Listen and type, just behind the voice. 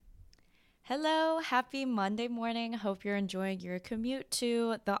Hello, happy Monday morning. Hope you're enjoying your commute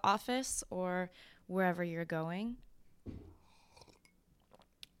to the office or wherever you're going.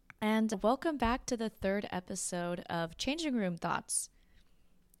 And welcome back to the third episode of Changing Room Thoughts.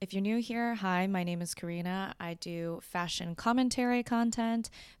 If you're new here, hi, my name is Karina. I do fashion commentary content,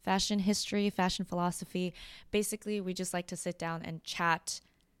 fashion history, fashion philosophy. Basically, we just like to sit down and chat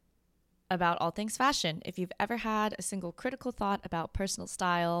about all things fashion. If you've ever had a single critical thought about personal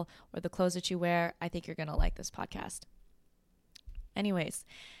style or the clothes that you wear, I think you're going to like this podcast. Anyways,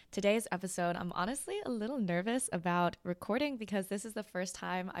 today's episode, I'm honestly a little nervous about recording because this is the first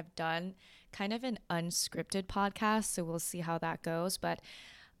time I've done kind of an unscripted podcast, so we'll see how that goes. But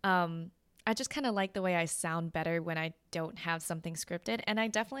I just kind of like the way I sound better when I don't have something scripted, and I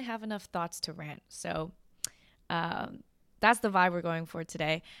definitely have enough thoughts to rant. So that's the vibe we're going for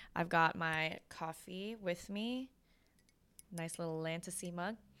today. I've got my coffee with me. Nice little Lantasy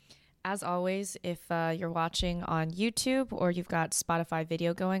mug. As always, if you're watching on YouTube or you've got Spotify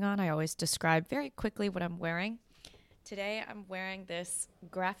video going on, I always describe very quickly what I'm wearing. Today, I'm wearing this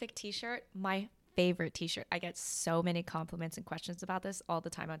graphic t-shirt, my favorite t-shirt. I get so many compliments and questions about this all the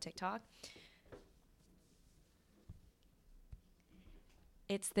time on TikTok.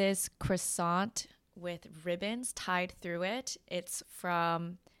 It's this croissant with ribbons tied through it. It's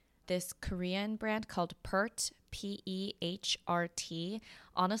from this Korean brand called Pert, P-E-H-R-T.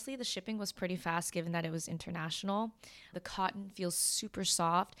 Honestly, the shipping was pretty fast given that it was international. The cotton feels super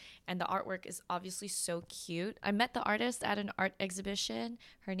soft and the artwork is obviously so cute. I met the artist at an art exhibition.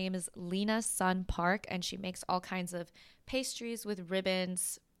 Her name is Lena Sun Park and she makes all kinds of pastries with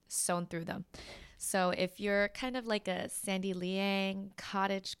ribbons sewn through them. So if you're kind of like a Sandy Liang,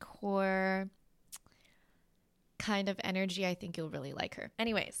 cottagecore kind of energy, I think you'll really like her.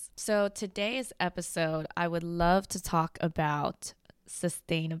 Anyways, so today's episode, I would love to talk about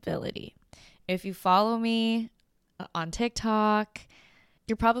sustainability. If you follow me on TikTok,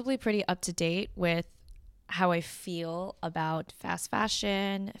 you're probably pretty up to date with how I feel about fast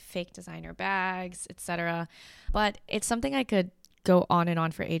fashion, fake designer bags, etc. But it's something I could go on and on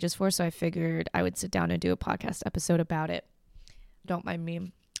for ages for, so I figured I would sit down and do a podcast episode about it. Don't mind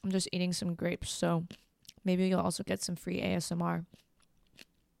me. I'm just eating some grapes, so maybe you'll also get some free ASMR.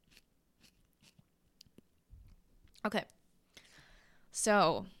 Okay.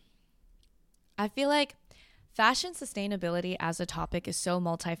 So I feel like fashion sustainability as a topic is so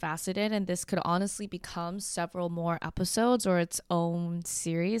multifaceted, and this could honestly become several more episodes or its own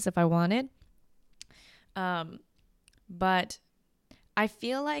series if I wanted. But I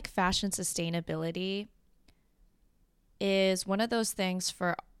feel like fashion sustainability is one of those things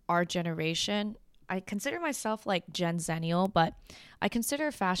for our generation. I consider myself like Gen Zennial, but I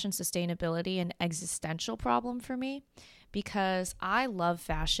consider fashion sustainability an existential problem for me because I love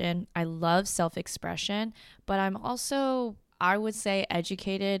fashion. I love self-expression, but I'm also, I would say,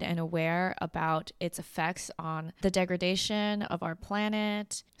 educated and aware about its effects on the degradation of our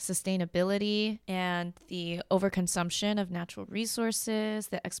planet, sustainability, and the overconsumption of natural resources,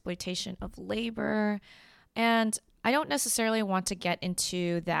 the exploitation of labor. And I don't necessarily want to get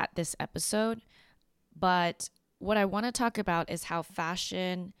into that this episode. But what I want to talk about is how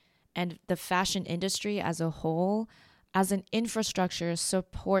fashion and the fashion industry as a whole, as an infrastructure,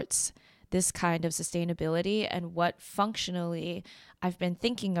 supports this kind of sustainability and what functionally I've been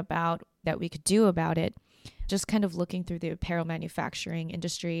thinking about that we could do about it, just kind of looking through the apparel manufacturing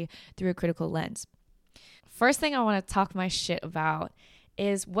industry through a critical lens. First thing I want to talk my shit about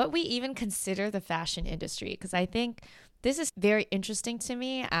is what we even consider the fashion industry, because I think this is very interesting to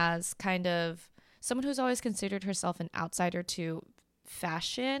me as kind of someone who's always considered herself an outsider to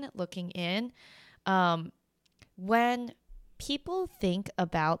fashion, looking in. When people think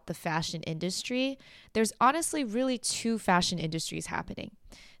about the fashion industry, there's honestly really two fashion industries happening.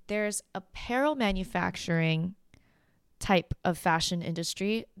 There's apparel manufacturing type of fashion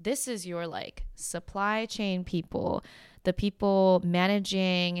industry. This is your like supply chain people, the people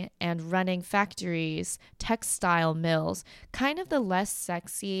managing and running factories, textile mills, kind of the less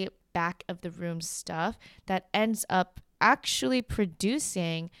sexy back of the room stuff that ends up actually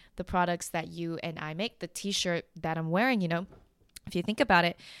producing the products that you and I make. The t-shirt that I'm wearing, if you think about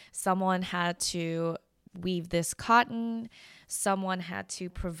it, someone had to weave this cotton, someone had to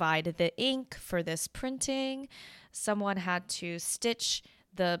provide the ink for this printing, someone had to stitch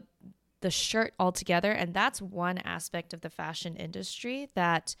the shirt all together, and that's one aspect of the fashion industry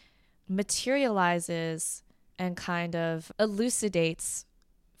that materializes and kind of elucidates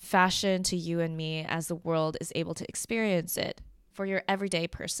fashion to you and me as the world is able to experience it for your everyday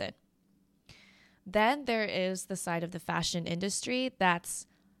person. Then there is the side of the fashion industry that's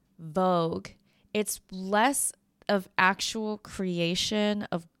Vogue, it's less of actual creation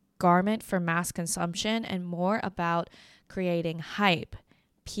of garment for mass consumption and more about creating hype,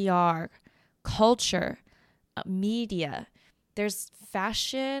 PR, culture, media. There's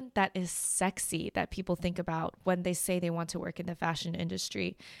fashion that is sexy that people think about when they say they want to work in the fashion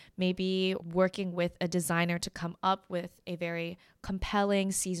industry. Maybe working with a designer to come up with a very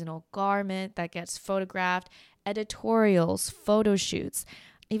compelling seasonal garment that gets photographed, editorials, photo shoots,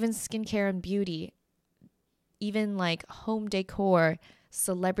 even skincare and beauty, even like home decor,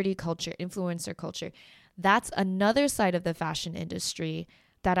 celebrity culture, influencer culture. That's another side of the fashion industry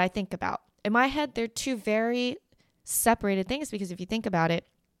that I think about. In my head, they're two very separated things because if you think about it,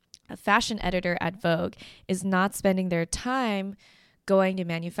 a fashion editor at Vogue is not spending their time going to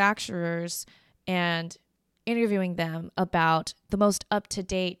manufacturers and interviewing them about the most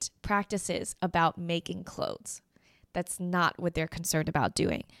up-to-date practices about making clothes. That's not what they're concerned about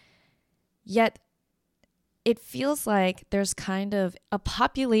doing. Yet, it feels like there's kind of a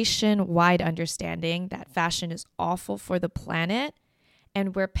population-wide understanding that fashion is awful for the planet,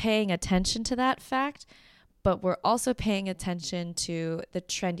 and we're paying attention to that fact, but we're also paying attention to the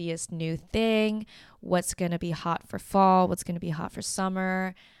trendiest new thing, what's going to be hot for fall, what's going to be hot for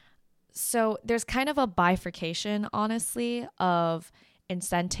summer. So there's kind of a bifurcation, honestly, of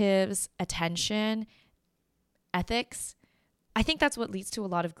incentives, attention, ethics. I think that's what leads to a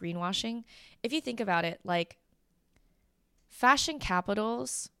lot of greenwashing. If you think about it, like fashion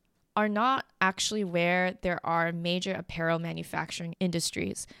capitals are not actually where there are major apparel manufacturing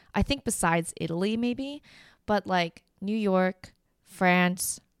industries. I think besides Italy, maybe, but like New York,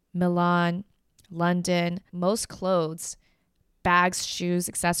 France, Milan, London, most clothes, bags, shoes,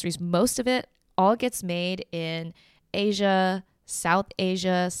 accessories, most of it all gets made in Asia, Southeast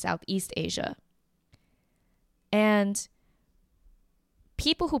Asia. And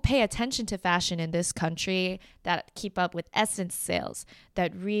people who pay attention to fashion in this country, that keep up with Essence sales,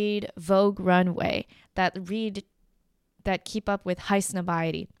 that read Vogue Runway, that keep up with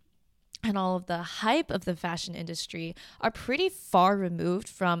Highsnobiety, and all of the hype of the fashion industry are pretty far removed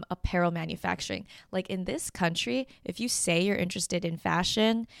from apparel manufacturing. Like in this country, if you say you're interested in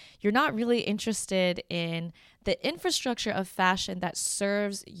fashion, you're not really interested in the infrastructure of fashion that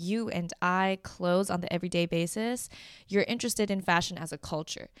serves you and I clothes on the everyday basis. You're interested in fashion as a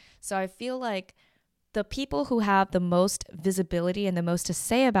culture. So I feel like the people who have the most visibility and the most to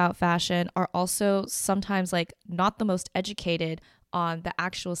say about fashion are also sometimes like not the most educated on the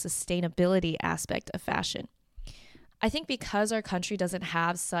actual sustainability aspect of fashion. I think because our country doesn't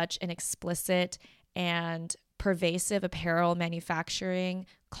have such an explicit and pervasive apparel manufacturing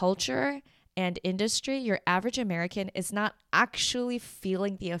culture and industry, your average American is not actually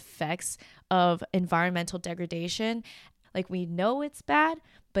feeling the effects of environmental degradation. Like we know it's bad,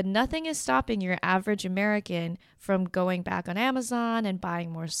 but nothing is stopping your average American from going back on Amazon and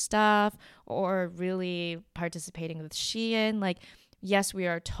buying more stuff or really participating with Shein. Like, yes, we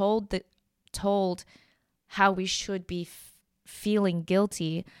are told how we should be feeling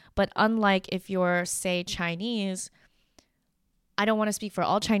guilty, but unlike if you're, say, Chinese, I don't want to speak for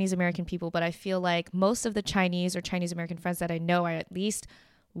all Chinese American people, but I feel like most of the Chinese or Chinese American friends that I know are at least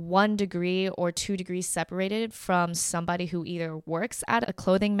 1 degree or 2 degrees separated from somebody who either works at a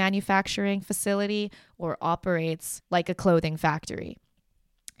clothing manufacturing facility or operates like a clothing factory.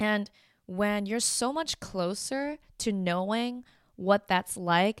 And when you're so much closer to knowing what that's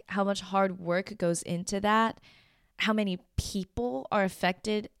like, how much hard work goes into that, how many people are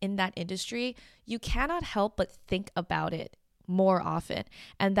affected in that industry, you cannot help but think about it more often.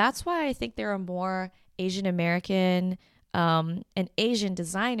 And that's why I think there are more Asian American and Asian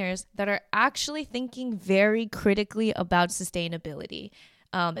designers that are actually thinking very critically about sustainability,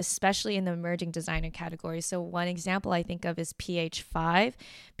 especially in the emerging designer category. So one example I think of is PH5.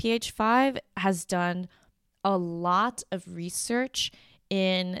 PH5 has done a lot of research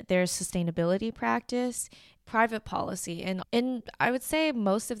in their sustainability practice, private policy, and in I would say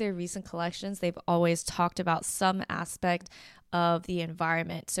most of their recent collections, they've always talked about some aspect of the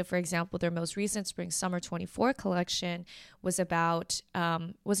environment. So for example, their most recent spring summer 24 collection was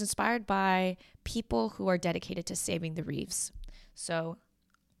inspired by people who are dedicated to saving the reefs. So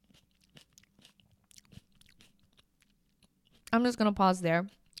I'm just going to pause there.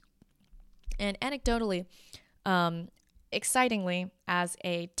 And anecdotally, excitingly, as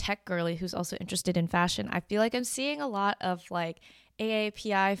a tech girly who's also interested in fashion, I feel like I'm seeing a lot of like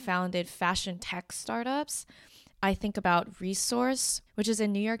AAPI founded fashion tech startups. I think about Resource, which is a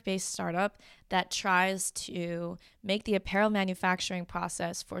New York-based startup that tries to make the apparel manufacturing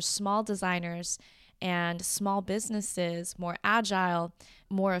process for small designers and small businesses more agile,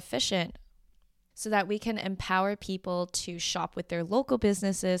 more efficient, so that we can empower people to shop with their local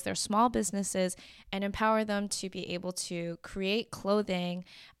businesses, their small businesses, and empower them to be able to create clothing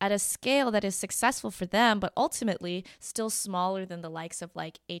at a scale that is successful for them, but ultimately still smaller than the likes of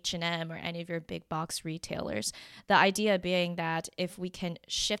like H&M or any of your big box retailers. The idea being that if we can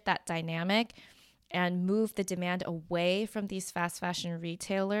shift that dynamic and move the demand away from these fast fashion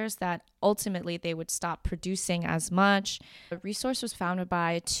retailers, that ultimately they would stop producing as much. The resource was founded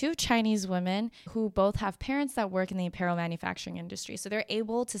by two Chinese women who both have parents that work in the apparel manufacturing industry. So they're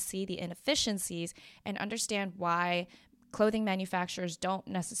able to see the inefficiencies and understand why clothing manufacturers don't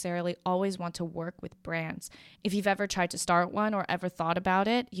necessarily always want to work with brands. If you've ever tried to start one or ever thought about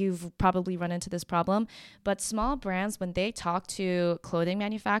it, you've probably run into this problem. But small brands, when they talk to clothing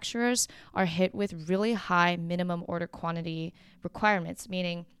manufacturers, are hit with really high minimum order quantity requirements,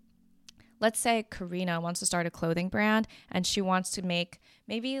 meaning let's say Karina wants to start a clothing brand and she wants to make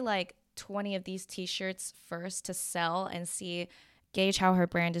maybe like 20 of these t-shirts first to sell and gauge how her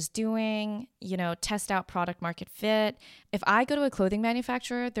brand is doing, test out product market fit. If I go to a clothing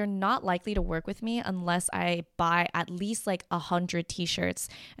manufacturer, they're not likely to work with me unless I buy at least like 100 t-shirts.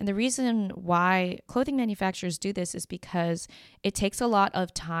 And the reason why clothing manufacturers do this is because it takes a lot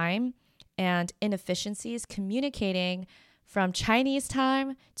of time and inefficiencies communicating from Chinese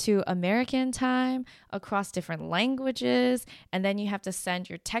time to American time across different languages. And then you have to send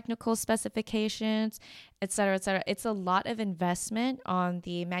your technical specifications, et cetera, et cetera. It's a lot of investment on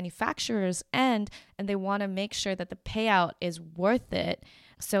the manufacturer's end, and they want to make sure that the payout is worth it.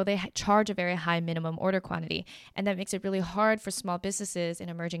 So they charge a very high minimum order quantity. And that makes it really hard for small businesses and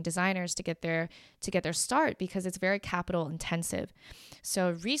emerging designers to get their start because it's very capital intensive.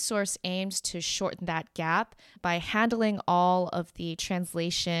 So Resource aims to shorten that gap by handling all of the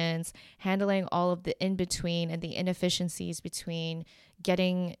translations, handling all of the in-between and the inefficiencies between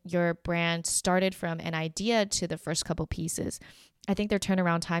getting your brand started from an idea to the first couple pieces. I think their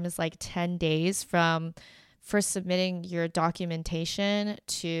turnaround time is like 10 days from first submitting your documentation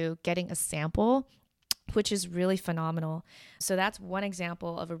to getting a sample, which is really phenomenal. So that's one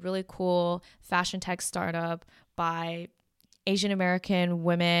example of a really cool fashion tech startup by Asian American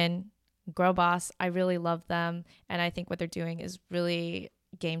women, Girl Boss. I really love them, and I think what they're doing is really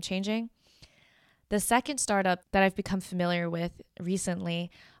game changing. The second startup that I've become familiar with recently,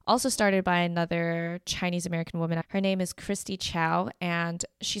 also started by another Chinese American woman. Her name is Christy Chow, and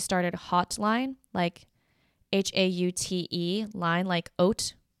she started Hotline, like Haute line, like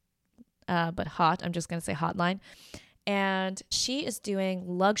oat, but hot. I'm just going to say Hotline. And she is doing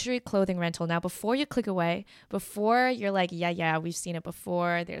luxury clothing rental. Now, before you click away, before you're like, yeah, we've seen it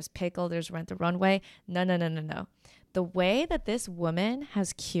before. There's Pickle, there's Rent the Runway. No. The way that this woman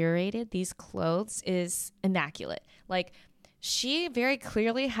has curated these clothes is immaculate. Like, she very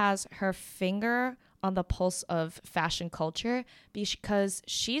clearly has her finger on the pulse of fashion culture because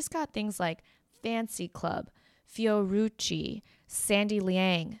she's got things like Fancy Club, Fiorucci, Sandy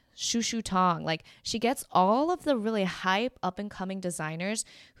Liang, Shushu Tong. Like, she gets all of the really hype up and coming designers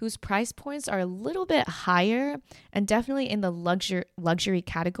whose price points are a little bit higher and definitely in the luxury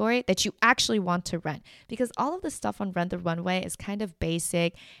category that you actually want to rent, because all of the stuff on Rent the Runway is kind of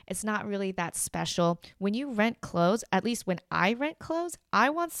basic. It's not really that special. When you rent clothes, at least when I rent clothes, I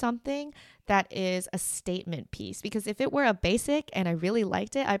want something that is a statement piece, because if it were a basic and I really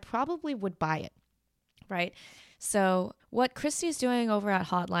liked it, I probably would buy it. Right? So what Christy is doing over at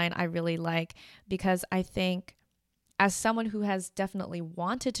Hotline, I really like, because I think as someone who has definitely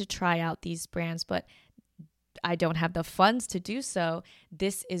wanted to try out these brands, but I don't have the funds to do so,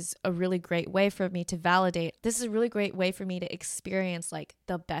 this is a really great way for me to validate. This is a really great way for me to experience like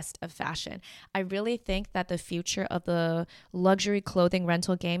the best of fashion. I really think that the future of the luxury clothing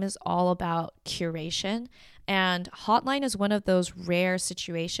rental game is all about curation. And Hotline is one of those rare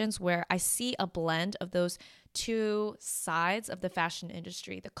situations where I see a blend of those two sides of the fashion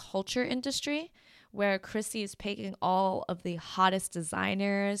industry, the culture industry, where Chrissy is picking all of the hottest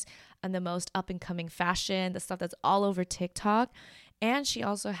designers and the most up and coming fashion, the stuff that's all over TikTok. And she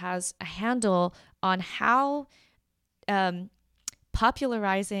also has a handle on how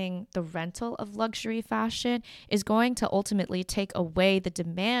popularizing the rental of luxury fashion is going to ultimately take away the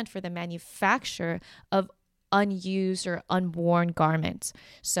demand for the manufacture of unused or unworn garments.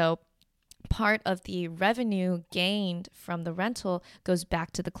 So part of the revenue gained from the rental goes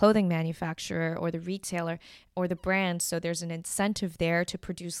back to the clothing manufacturer or the retailer or the brand. So there's an incentive there to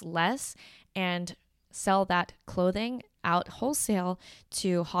produce less and sell that clothing out wholesale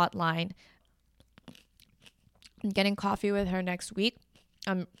to Hotline. I'm getting coffee with her next week.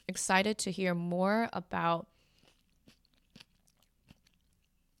 I'm excited to hear more about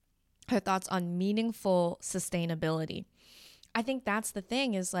her thoughts on meaningful sustainability. I think that's the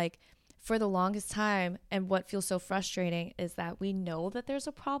thing is like for the longest time, and what feels so frustrating is that we know that there's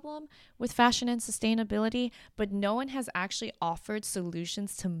a problem with fashion and sustainability, but no one has actually offered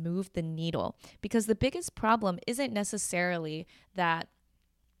solutions to move the needle. Because the biggest problem isn't necessarily that,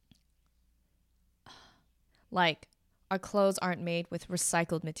 like, our clothes aren't made with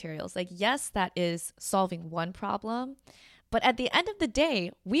recycled materials. Like, yes, that is solving one problem. But at the end of the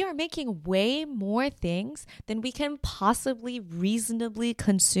day, we are making way more things than we can possibly reasonably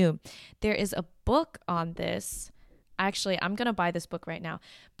consume. There is a book on this. Actually, I'm going to buy this book right now.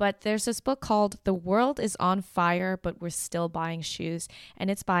 But there's this book called The World is on Fire, but We're Still Buying Shoes. And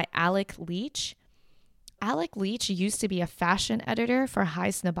it's by Alec Leach. Alec Leach used to be a fashion editor for High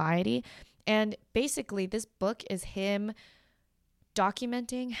Snobiety. And basically, this book is him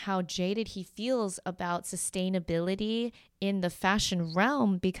documenting how jaded he feels about sustainability in the fashion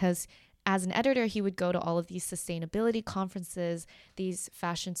realm, because as an editor, he would go to all of these sustainability conferences, these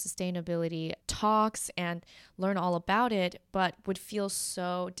fashion sustainability talks, and learn all about it, but would feel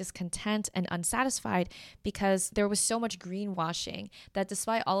so discontent and unsatisfied because there was so much greenwashing that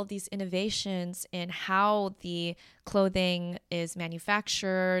despite all of these innovations in how the clothing is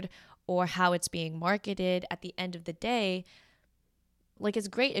manufactured or how it's being marketed, at the end of the day, like, it's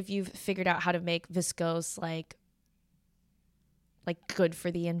great if you've figured out how to make viscose like good for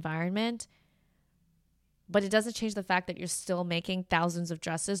the environment, but it doesn't change the fact that you're still making thousands of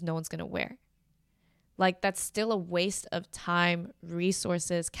dresses no one's going to wear. Like, that's still a waste of time,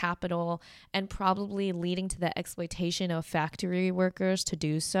 resources, capital, and probably leading to the exploitation of factory workers to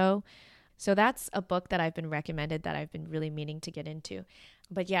do so. So that's a book that I've been recommended that I've been really meaning to get into.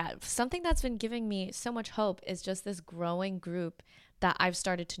 But yeah, something that's been giving me so much hope is just this growing group that I've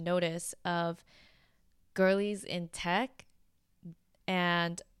started to notice of girlies in tech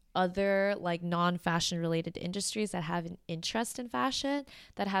and other like non-fashion related industries that have an interest in fashion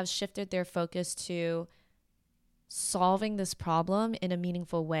that have shifted their focus to solving this problem in a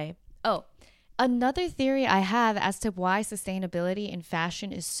meaningful way. Oh, another theory I have as to why sustainability in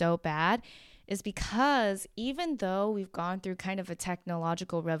fashion is so bad is because even though we've gone through kind of a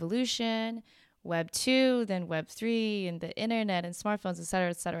technological revolution, Web 2, then Web 3, and the internet and smartphones,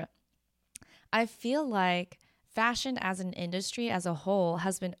 et cetera, I feel like fashion as an industry as a whole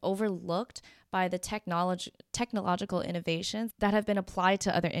has been overlooked by the technological innovations that have been applied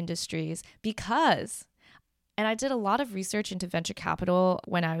to other industries because, and I did a lot of research into venture capital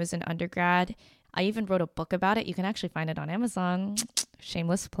when I was an undergrad. I even wrote a book about it. You can actually find it on Amazon.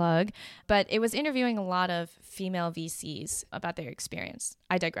 Shameless plug. But it was interviewing a lot of female VCs about their experience.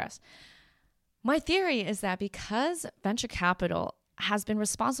 I digress. My theory is that because venture capital has been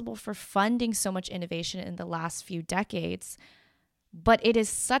responsible for funding so much innovation in the last few decades, but it is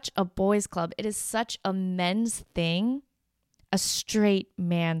such a boys' club, it is such a men's thing, a straight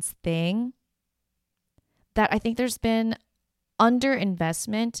man's thing, that I think there's been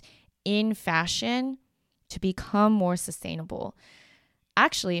underinvestment in fashion to become more sustainable.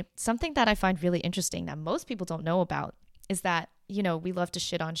 Actually, something that I find really interesting that most people don't know about is that, we love to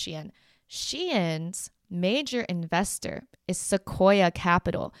shit on Shein. Shein's major investor is Sequoia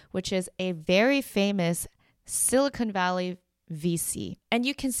Capital, which is a very famous Silicon Valley VC. And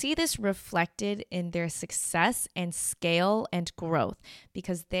you can see this reflected in their success and scale and growth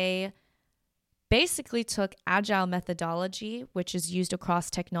because they basically took agile methodology, which is used across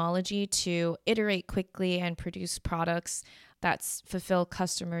technology to iterate quickly and produce products that fulfill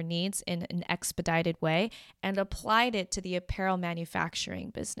customer needs in an expedited way, and applied it to the apparel manufacturing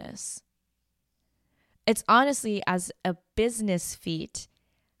business. It's honestly, as a business feat,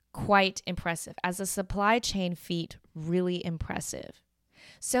 quite impressive. As a supply chain feat, really impressive.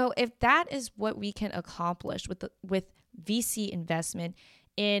 So if that is what we can accomplish with VC investment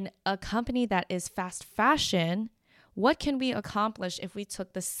in a company that is fast fashion, what can we accomplish if we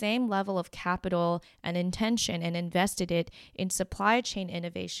took the same level of capital and intention and invested it in supply chain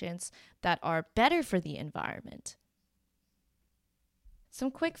innovations that are better for the environment?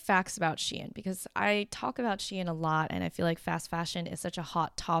 Some quick facts about Shein, because I talk about Shein a lot and I feel like fast fashion is such a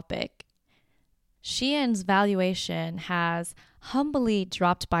hot topic. Shein's valuation has humbly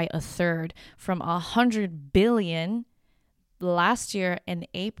dropped by a third from 100 billion last year in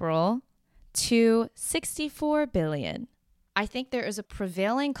April to 64 billion. I think there is a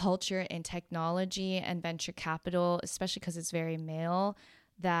prevailing culture in technology and venture capital, especially because it's very male,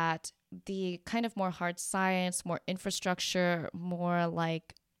 that the kind of more hard science, more infrastructure, more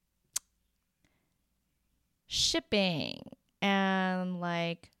like shipping, and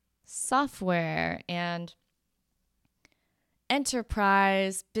like software and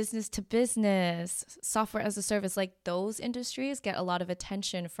enterprise, business to business, software as a service, like those industries get a lot of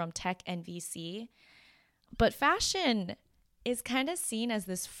attention from tech and VC. But fashion is kind of seen as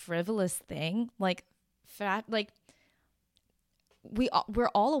this frivolous thing. Like, like we're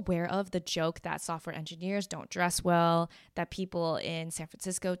all aware of the joke that software engineers don't dress well, that people in San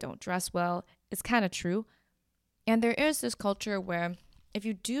Francisco don't dress well. It's kind of true. And there is this culture where if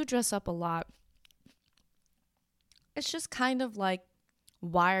you do dress up a lot, it's just kind of like,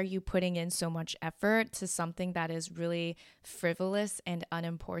 why are you putting in so much effort to something that is really frivolous and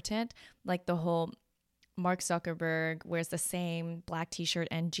unimportant? Like the whole Mark Zuckerberg wears the same black t-shirt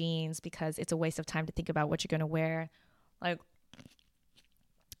and jeans because it's a waste of time to think about what you're going to wear. Like,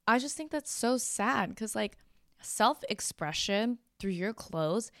 I just think that's so sad because like self-expression through your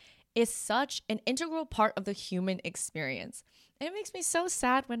clothes is such an integral part of the human experience. And it makes me so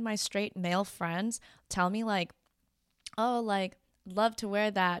sad when my straight male friends tell me like, oh, like, love to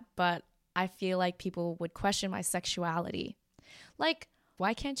wear that, but I feel like people would question my sexuality. Like,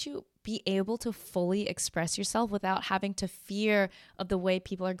 why can't you be able to fully express yourself without having to fear of the way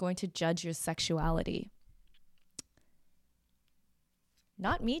people are going to judge your sexuality?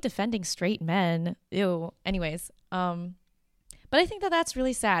 Not me defending straight men. Ew. Anyways, but I think that that's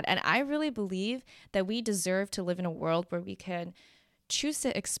really sad. And I really believe that we deserve to live in a world where we can choose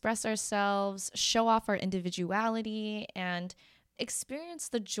to express ourselves, show off our individuality, and experience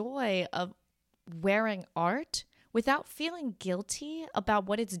the joy of wearing art without feeling guilty about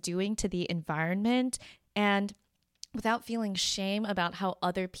what it's doing to the environment and without feeling shame about how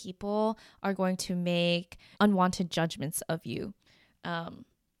other people are going to make unwanted judgments of you.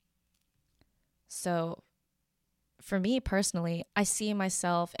 So for me personally, I see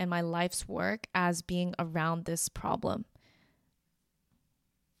myself and my life's work as being around this problem.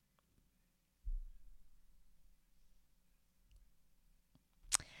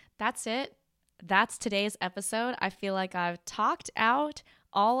 That's it. That's today's episode. I feel like I've talked out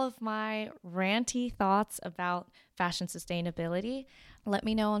all of my ranty thoughts about fashion sustainability. Let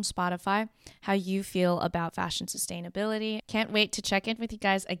me know on Spotify how you feel about fashion sustainability. Can't wait to check in with you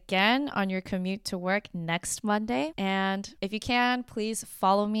guys again on your commute to work next Monday. And if you can, please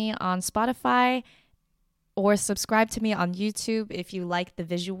follow me on Spotify or subscribe to me on YouTube if you like the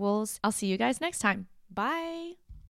visuals. I'll see you guys next time. Bye.